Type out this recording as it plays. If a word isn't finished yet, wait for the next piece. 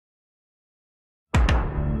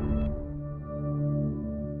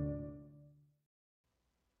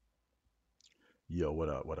Yo, what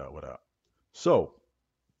up, what up, what up? So,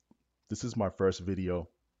 this is my first video.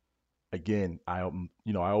 Again, I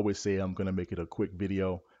always say I'm gonna make it a quick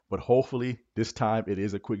video, but hopefully this time it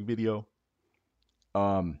is a quick video.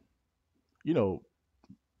 Um, you know,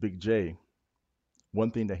 Big J,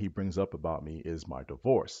 one thing that he brings up about me is my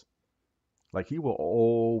divorce. Like he will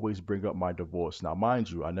always bring up my divorce. Now,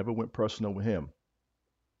 mind you, I never went personal with him,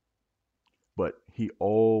 but he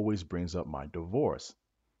always brings up my divorce.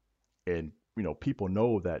 And people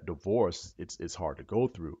know that divorce it's hard to go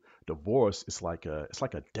through. Divorce is like a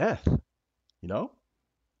death, you know?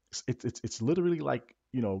 It's literally like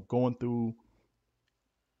going through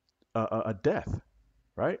a death,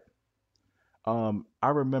 right? I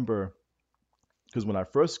remember because when I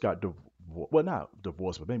first got well, not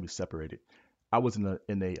divorced, but maybe separated. I was in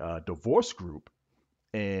a divorce group,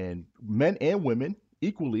 and men and women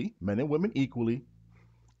equally.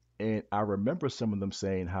 And I remember some of them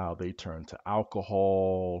saying how they turned to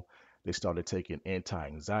alcohol, they started taking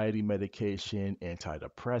anti-anxiety medication,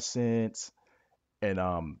 antidepressants, and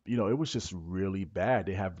it was just really bad.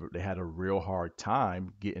 They had a real hard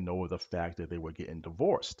time getting over the fact that they were getting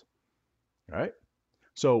divorced, right?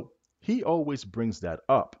 So he always brings that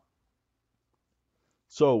up.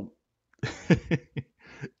 So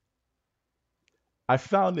I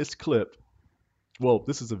found this clip. Well,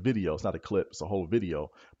 this is a video. It's not a clip. It's a whole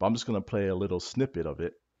video. But I'm just going to play a little snippet of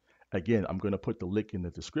it. Again, I'm going to put the link in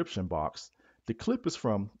the description box. The clip is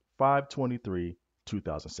from 5/23,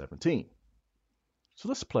 2017. So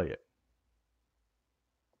let's play it.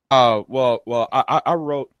 I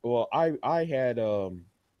wrote. I had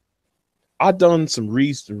I done some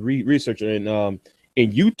research in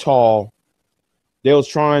Utah. They was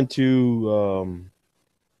trying to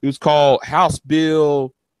it was called House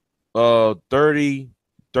Bill 30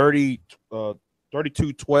 30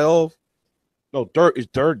 3212. No,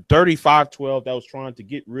 3512. That was trying to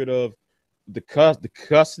get rid of the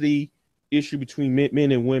custody issue between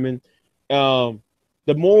men and women. The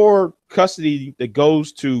more custody that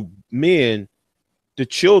goes to men, the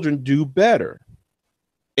children do better,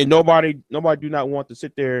 and nobody do not want to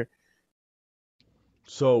sit there.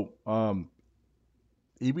 So,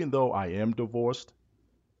 even though I am divorced,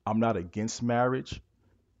 I'm not against marriage.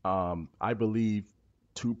 I believe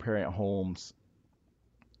two-parent homes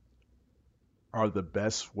are the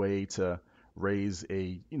best way to raise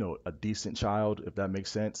a decent child, if that makes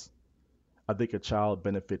sense. I think a child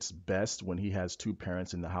benefits best when he has two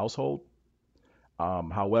parents in the household.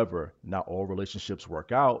 However, not all relationships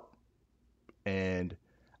work out, and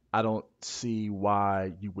I don't see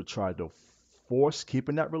why you would try to force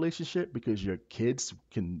keeping that relationship because your kids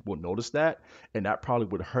will notice that, and that probably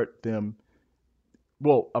would hurt them,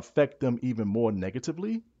 will affect them even more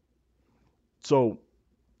negatively. So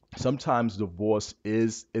sometimes divorce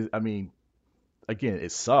is I mean, again,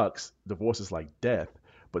 it sucks. Divorce is like death,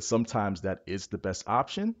 but sometimes that is the best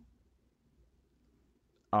option.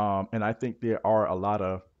 And I think there are a lot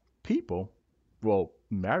of people, well,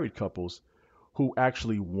 married couples, who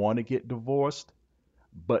actually want to get divorced,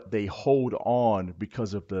 but they hold on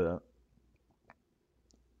because of the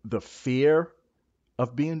fear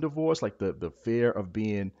of being divorced, like the fear of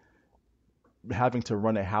being having to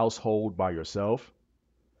run a household by yourself,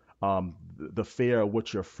 the fear of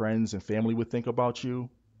what your friends and family would think about you,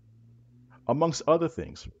 amongst other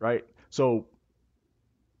things, right? So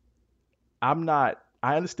I'm not.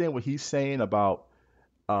 I understand what he's saying about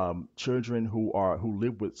children who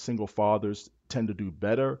live with single fathers tend to do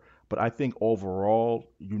better, but I think overall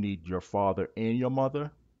you need your father and your mother.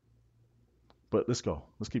 But let's go.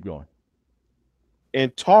 Let's keep going.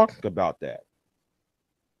 And talk about that,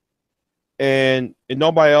 and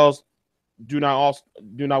nobody else do not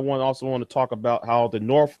want also want to talk about how the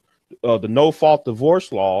no fault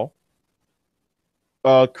divorce law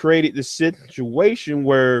created this situation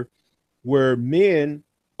where men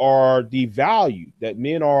are devalued, that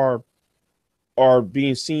men are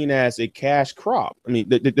being seen as a cash crop. I mean,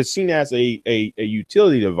 they're seen as a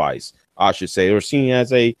utility device, I should say, or seen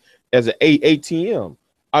as an ATM.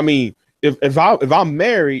 I mean, if I'm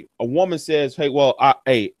married, a woman says, "Hey, well,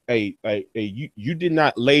 you did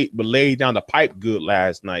not lay down the pipe good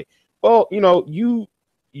last night." Well, you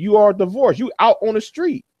are divorced. You out on the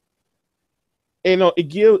street. And it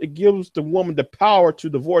gives the woman the power to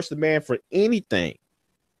divorce the man for anything.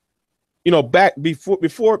 Back before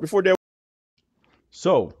there.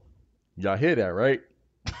 So y'all hear that, right?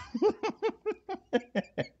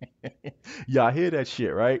 Y'all hear that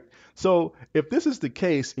shit, right? So if this is the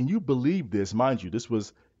case and you believe this, mind you, this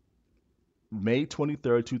was May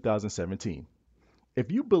 23rd, 2017.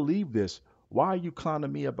 If you believe this, why are you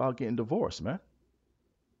clowning me about getting divorced, man?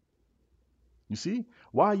 You see?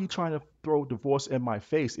 Why are you trying to throw divorce in my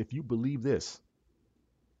face if you believe this?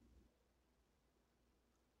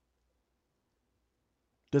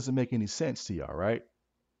 Doesn't make any sense to y'all, right?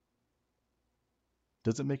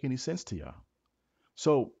 Doesn't make any sense to y'all.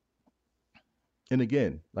 So, and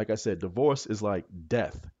again, like I said, divorce is like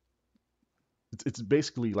death. It's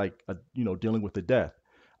basically like dealing with the death.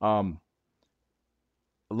 Um,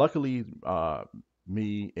 Luckily,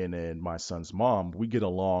 me and then my son's mom, we get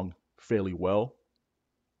along fairly well.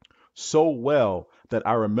 So well that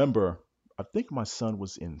I remember, I think my son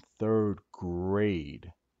was in third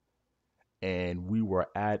grade, and we were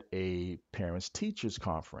at a parents teachers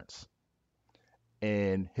conference,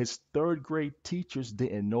 and his third grade teachers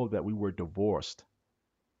didn't know that we were divorced.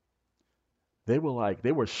 They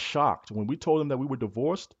were shocked when we told them that we were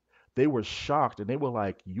divorced. They were shocked, and they were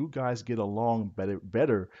like, "You guys get along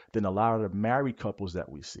better than a lot of the married couples that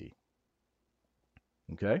we see."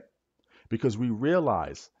 Okay, because we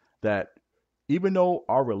realized that even though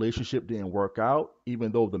our relationship didn't work out,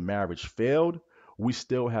 even though the marriage failed, we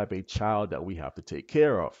still have a child that we have to take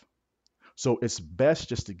care of. So it's best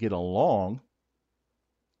just to get along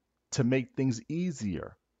to make things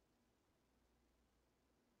easier.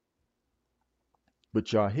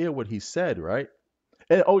 But y'all hear what he said, right?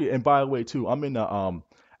 And oh yeah, and by the way too, I'm in a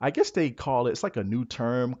I guess they call it's like a new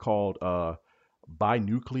term called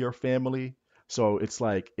binuclear family. So it's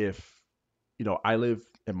like if I live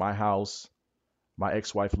in my house, my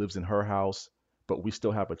ex-wife lives in her house, but we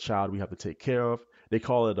still have a child we have to take care of. They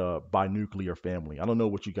call it a binuclear family. I don't know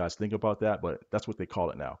what you guys think about that, but that's what they call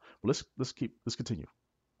it now. But let's continue.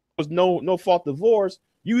 Was no fault divorce,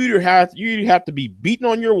 you either have to be beating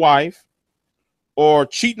on your wife, or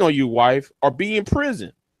cheating on your wife, or be in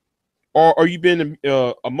prison, or you've been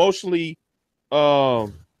emotionally,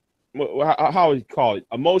 um how would you call it,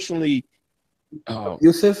 emotionally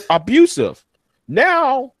Abusive? abusive.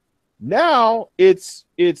 Now, it's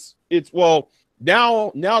well,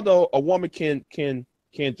 now though a woman can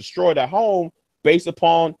destroy that home based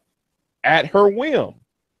upon at her whim.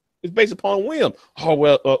 It's based upon whim. Oh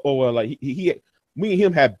well, like me and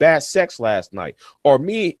him had bad sex last night, or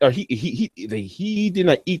me, or he did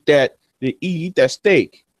not eat that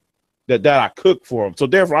steak that I cooked for him, so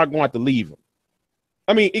therefore I'm going to have to leave him.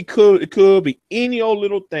 I mean, it could be any old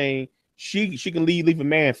little thing she can leave a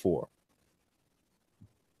man for.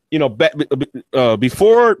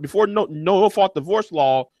 Before no fault divorce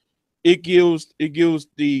law, it gives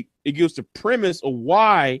the premise of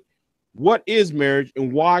why, what is marriage,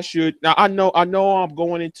 and why should, now I know I'm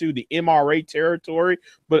going into the MRA territory,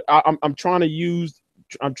 but I'm trying to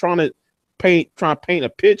I'm trying to paint a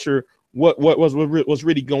picture what's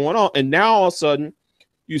really going on. And now all of a sudden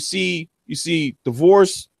you see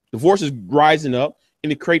divorce is rising up,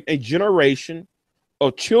 and it create a generation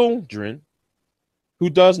of children who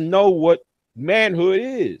doesn't know what manhood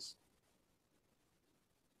is.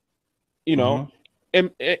 You know, Mm-hmm.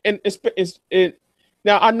 and it's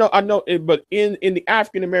now I know it, but in the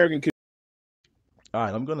African American community, All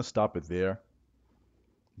right, I'm gonna stop it there,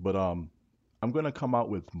 but I'm gonna come out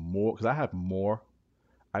with more because I have more.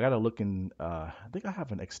 I gotta look in. I think I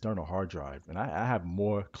have an external hard drive, and I have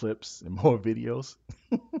more clips and more videos.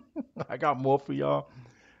 I got more for y'all.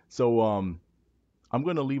 So I'm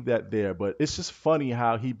gonna leave that there. But it's just funny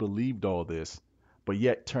how he believed all this, but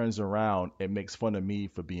yet turns around and makes fun of me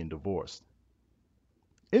for being divorced.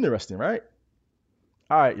 Interesting, right?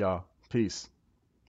 All right, y'all. Peace.